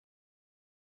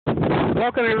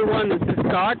Welcome everyone, this is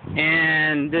Scott,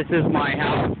 and this is my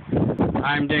house.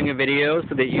 I'm doing a video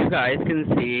so that you guys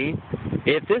can see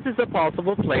if this is a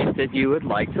possible place that you would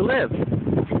like to live.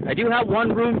 I do have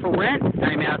one room for rent.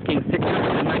 I'm asking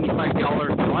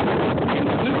 $695 a month,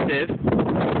 inclusive,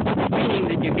 meaning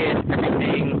that you get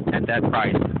everything at that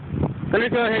price. I'm going to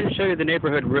go ahead and show you the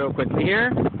neighborhood real quickly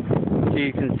here, so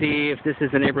you can see if this is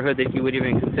a neighborhood that you would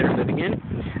even consider living in.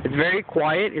 It's very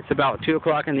quiet. It's about 2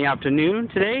 o'clock in the afternoon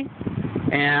today.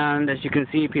 And as you can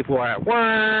see, people are at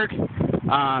work.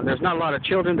 There's not a lot of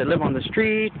children that live on the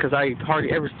street because I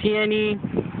hardly ever see any.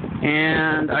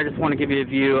 And I just want to give you a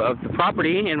view of the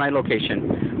property and my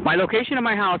location. My location of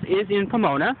my house is in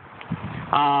Pomona.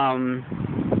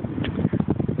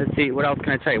 Let's see, what else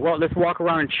can I tell you? Well, let's walk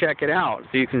around and check it out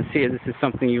so you can see if this is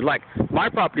something you like. My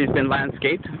property has been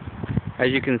landscaped. As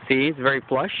you can see, it's very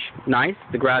plush, nice.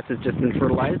 The grass has just been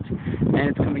fertilized, and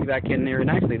it's coming back in there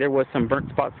nicely. There was some burnt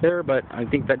spots there, but I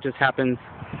think that just happens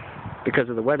because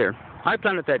of the weather. I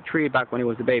planted that tree back when it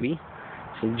was a baby.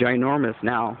 It's ginormous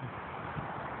now.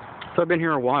 So I've been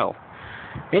here a while.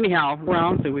 Anyhow,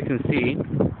 well, so we can see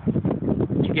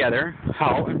together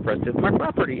how impressive my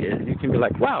property is. You can be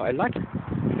like, wow, I like it.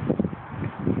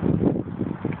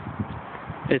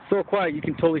 It's so quiet you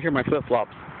can totally hear my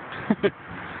flip-flops.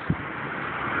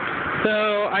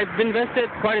 So I've invested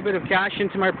quite a bit of cash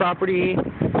into my property.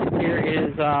 Here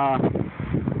is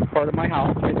part of my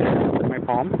house right there with my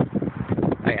palm.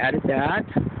 I added that.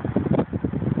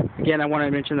 Again, I want to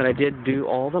mention that I did do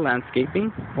all the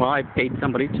landscaping. Well, I paid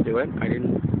somebody to do it. I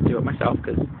didn't do it myself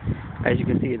because, as you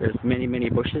can see, there's many,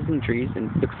 many bushes and trees, and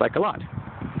it looks like a lot.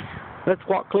 Let's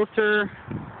walk closer.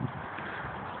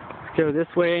 Go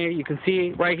this way. You can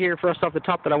see right here, first off the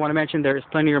top, that I want to mention there's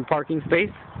plenty of parking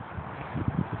space.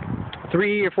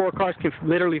 3 or 4 cars can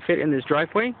literally fit in this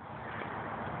driveway.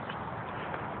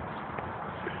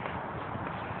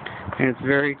 And it's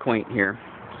very quaint here.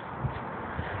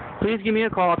 Please give me a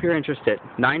call if you're interested.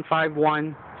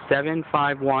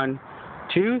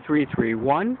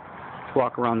 951-751-2331.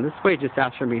 Walk around this way. Just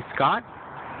ask for me, Scott.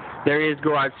 There is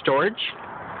garage storage.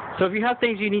 So if you have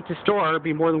things you need to store,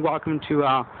 be more than welcome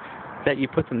to that you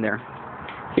put them there.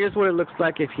 Here's what it looks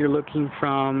like if you're looking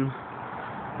from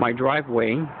my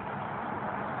driveway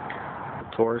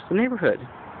towards the neighborhood.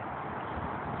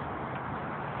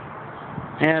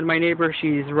 And my neighbor,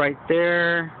 she's right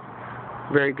there.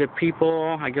 Very good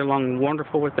people. I get along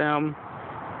wonderful with them.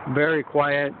 Very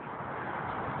quiet.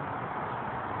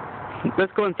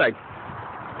 Let's go inside.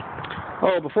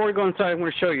 Oh, before we go inside, I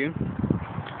want to show you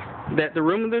that the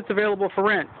room that's available for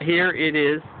rent, here it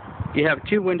is. You have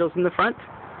 2 windows in the front,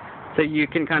 so you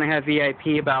can kind of have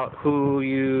VIP about who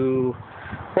you...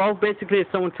 Well, basically, if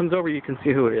someone comes over, you can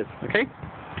see who it is, okay?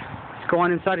 Let's go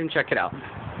on inside and check it out.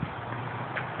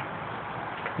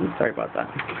 Sorry about that.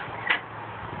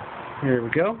 Here we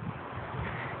go.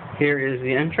 Here is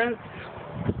the entrance.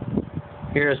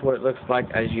 Here's what it looks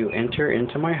like as you enter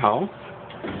into my house.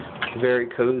 Very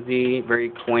cozy, very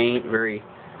quaint, very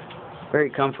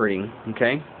comforting,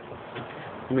 okay?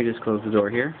 Let me just close the door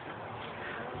here.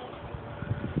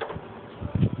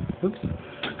 Oops,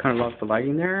 kind of lost the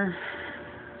lighting there.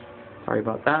 Sorry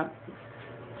about that.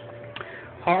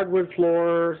 Hardwood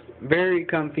floors, very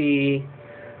comfy.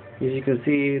 As you can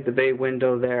see, the bay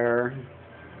window there.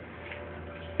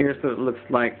 Here's what it looks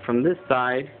like from this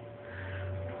side.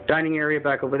 Dining area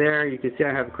back over there. You can see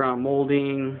I have crown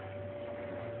molding.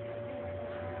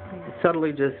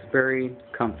 Subtly just very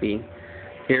comfy.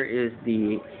 Here is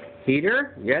the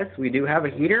heater. Yes, we do have a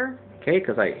heater. Okay,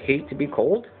 because I hate to be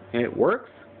cold, and it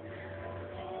works.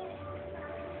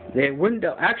 The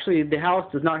window, actually, the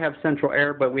house does not have central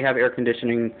air, but we have air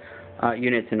conditioning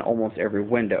units in almost every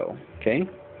window. Okay,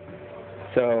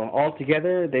 so all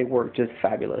together they work just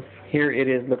fabulous. Here it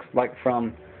is, looks like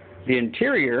from the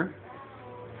interior.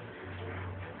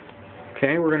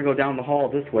 Okay, we're going to go down the hall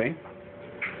this way.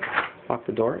 Lock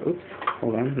the door. Oops,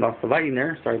 hold on, lost the lighting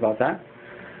there. Sorry about that.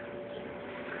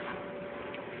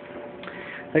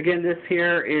 Again, this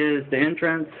here is the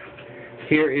entrance.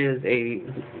 Here is a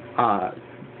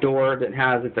door that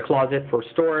has, it's a closet for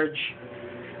storage.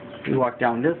 You walk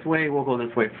down this way. We'll go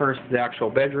this way first, the actual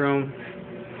bedroom.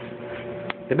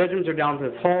 The bedrooms are down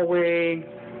this hallway.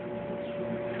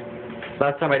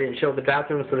 Last time I didn't show the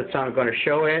bathroom, so this time I'm going to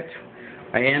show it.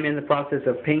 I am in the process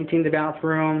of painting the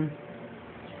bathroom,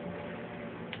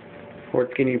 or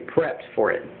it's getting prepped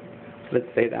for it. Let's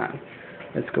say that.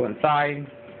 Let's go inside.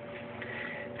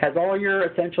 Has all your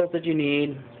essentials that you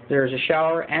need. There's a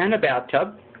shower and a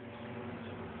bathtub.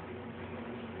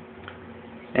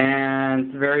 And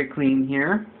it's very clean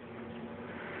here.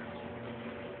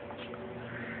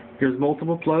 There's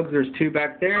multiple plugs. There's 2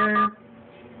 back there.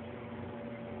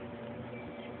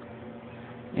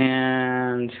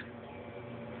 And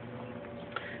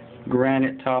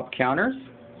granite top counters.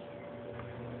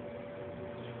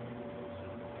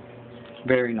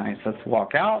 Very nice. Let's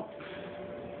walk out.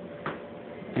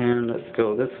 And let's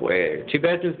go this way. 2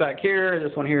 bedrooms back here.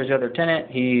 This one here is the other tenant.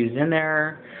 He's in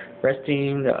there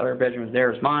resting. The other bedroom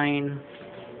there is mine.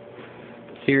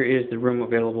 Here is the room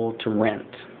available to rent.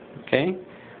 Okay.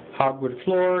 Hardwood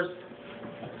floors.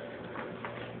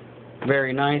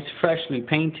 Very nice. Freshly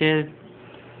painted.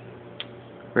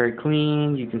 Very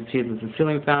clean. You can see there's a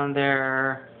ceiling fan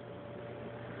there.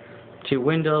 2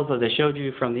 windows as I showed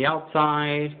you from the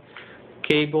outside.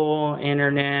 Cable,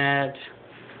 internet.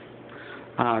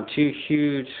 2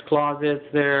 huge closets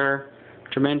there.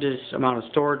 Tremendous amount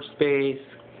of storage space.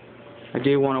 I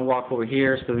do want to walk over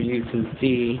here so you can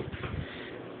see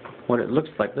what it looks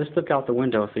like. Let's look out the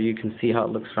window so you can see how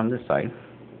it looks from this side.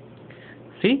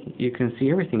 See? You can see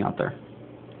everything out there.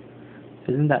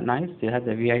 Isn't that nice? It has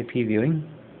the VIP viewing.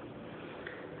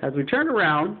 As we turn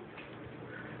around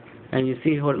and you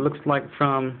see what it looks like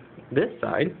from this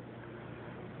side,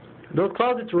 those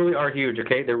closets really are huge,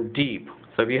 okay? They're deep.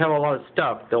 So if you have a lot of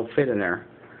stuff, they'll fit in there.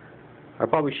 I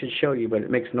probably should show you, but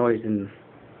it makes noise and,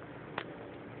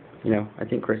 you know, I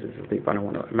think Chris is asleep. I don't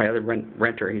want to, my other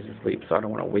renter, he's asleep, so I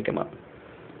don't want to wake him up.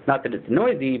 Not that it's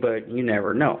noisy, but you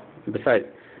never know. Besides,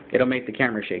 it'll make the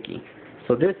camera shaky.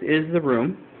 So this is the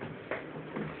room.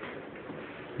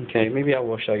 Okay, maybe I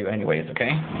will show you anyways,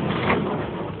 okay?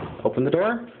 Open the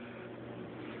door.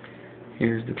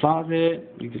 Here's the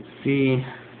closet. You can see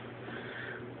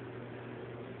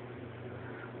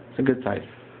it's a good size.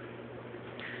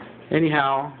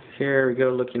 Anyhow, here we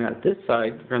go looking at this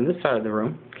side, from this side of the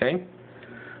room, okay?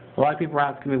 A lot of people are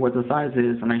asking me what the size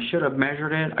is, and I should have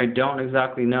measured it. I don't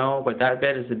exactly know, but that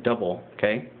bed is a double,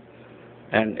 okay?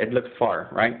 And it looks far,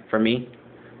 right? For me,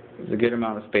 it's a good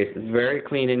amount of space. It's very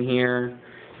clean in here,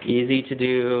 easy to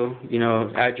do, you know,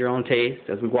 add your own taste.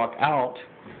 As we walk out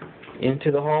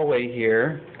into the hallway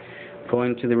here,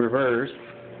 going to the reverse,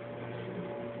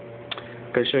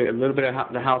 I'm going to show you a little bit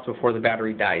of the house before the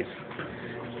battery dies.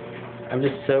 I'm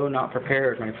just so not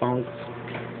prepared. My phone's...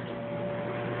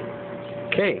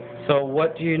 Okay, so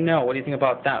what do you know? What do you think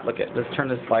about that? Look at, let's turn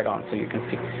this light on so you can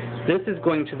see. This is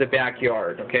going to the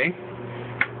backyard, okay?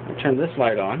 I'll turn this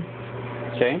light on,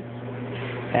 okay?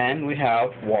 And we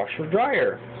have washer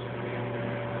dryer.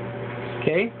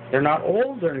 Okay, they're not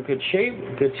old, they're in good shape,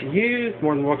 good to use,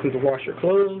 more than welcome to wash your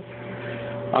clothes.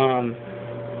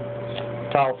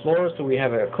 Tile floors, so we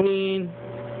have it clean.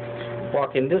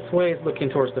 Walk in this way, it's looking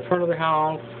towards the front of the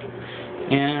house.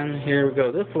 And here we go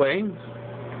this way.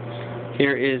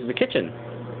 Here is the kitchen.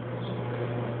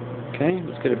 Okay,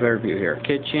 let's get a better view here.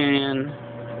 Kitchen,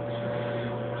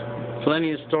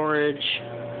 plenty of storage,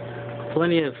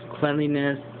 plenty of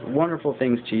cleanliness, wonderful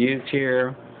things to use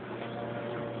here.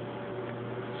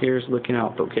 Here's looking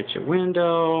out the kitchen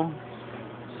window.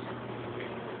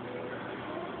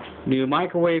 New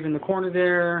microwave in the corner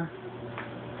there.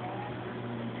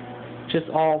 Just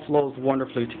all flows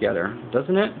wonderfully together,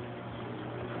 doesn't it?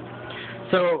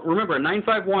 So remember,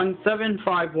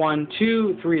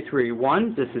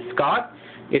 951-751-2331. This is Scott.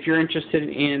 If you're interested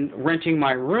in renting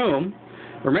my room,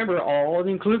 remember, all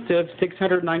inclusive,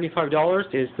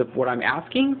 $695 is what I'm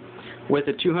asking, with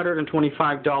a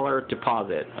 $225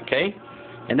 deposit, okay?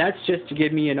 And that's just to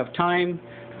give me enough time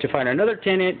to find another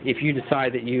tenant if you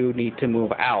decide that you need to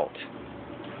move out.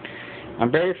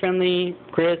 I'm very friendly.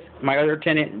 Chris, my other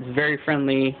tenant, is very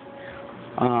friendly.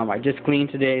 I just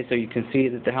cleaned today, so you can see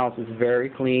that the house is very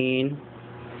clean.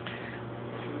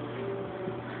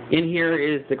 In here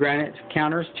is the granite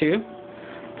counters too.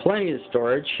 Plenty of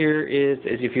storage. Here is,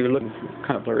 as if you look,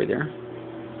 kind of blurry there.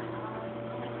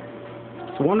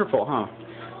 It's wonderful, huh?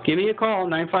 Give me a call,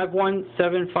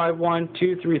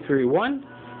 951-751-2331.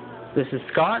 This is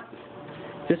Scott.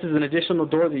 This is an additional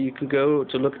door that you can go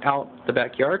to look out the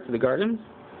backyard to the garden.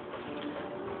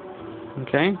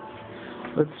 Okay.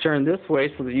 Let's turn this way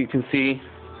so that you can see.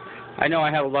 I know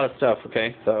I have a lot of stuff,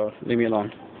 okay, so leave me alone.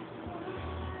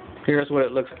 Here's what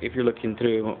it looks like if you're looking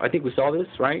through. I think we saw this,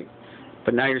 right?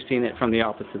 But now you're seeing it from the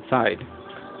opposite side.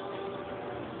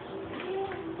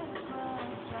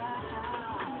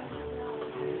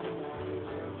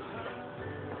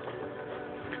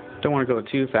 Don't want to go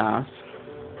too fast.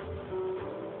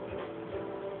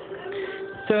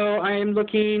 So I am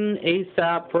looking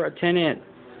ASAP for a tenant.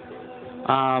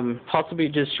 Possibly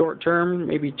just short term,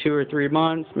 maybe 2 or 3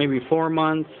 months, maybe 4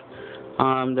 months.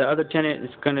 The other tenant is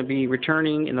going to be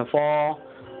returning in the fall.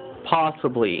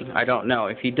 Possibly. I don't know.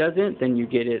 If he doesn't, then you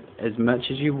get it as much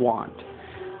as you want.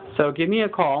 So give me a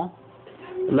call.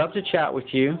 I'd love to chat with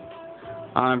you.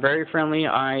 I'm very friendly.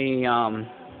 I'm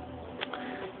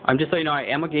just so you know, I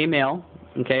am a gay male.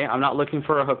 Okay, I'm not looking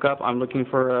for a hookup. I'm looking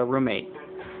for a roommate,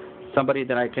 somebody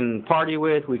that I can party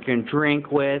with, we can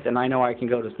drink with, and I know I can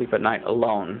go to sleep at night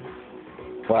alone.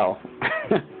 Well,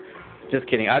 just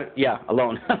kidding. Yeah,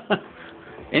 alone.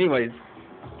 Anyways,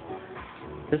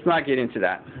 let's not get into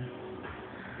that.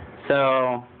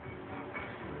 So,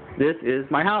 this is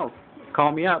my house.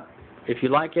 Call me up. If you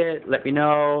like it, let me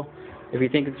know. If you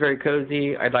think it's very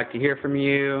cozy, I'd like to hear from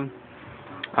you.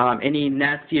 Any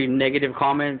nasty or negative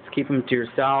comments, keep them to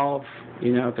yourself,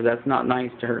 you know, because that's not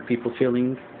nice to hurt people's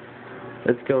feelings.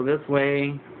 Let's go this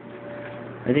way.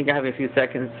 I think I have a few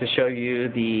seconds to show you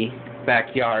the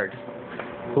backyard.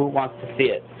 Who wants to see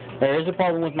it? There is a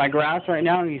problem with my grass right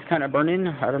now, and he's kind of burning.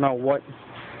 I don't know what.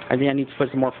 I think I need to put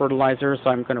some more fertilizer, so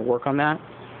I'm going to work on that.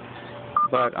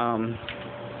 But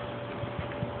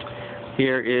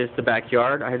here is the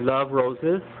backyard. I love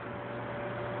roses.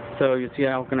 So you see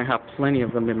I'm going to have plenty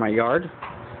of them in my yard.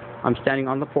 I'm standing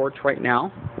on the porch right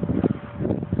now.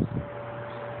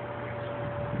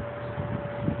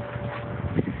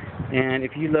 And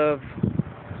if you love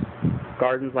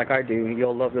gardens like I do,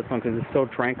 you'll love this one because it's so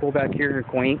tranquil back here and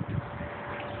quaint.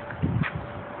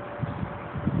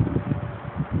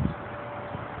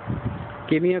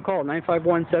 Give me a call,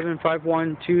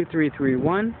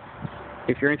 951-751-2331.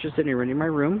 If you're interested in renting my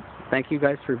room. Thank you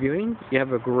guys for viewing. You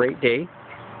have a great day.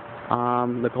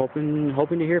 Hoping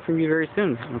to hear from you very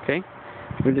soon. Okay,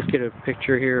 we'll just get a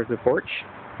picture here of the porch,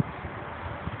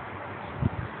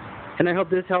 and I hope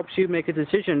this helps you make a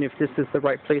decision if this is the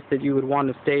right place that you would want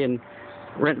to stay and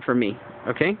rent from me.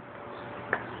 Okay.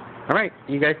 All right.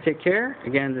 You guys take care.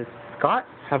 Again, this is Scott.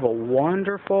 Have a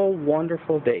wonderful,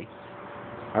 wonderful day.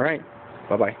 All right.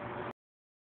 Bye-bye.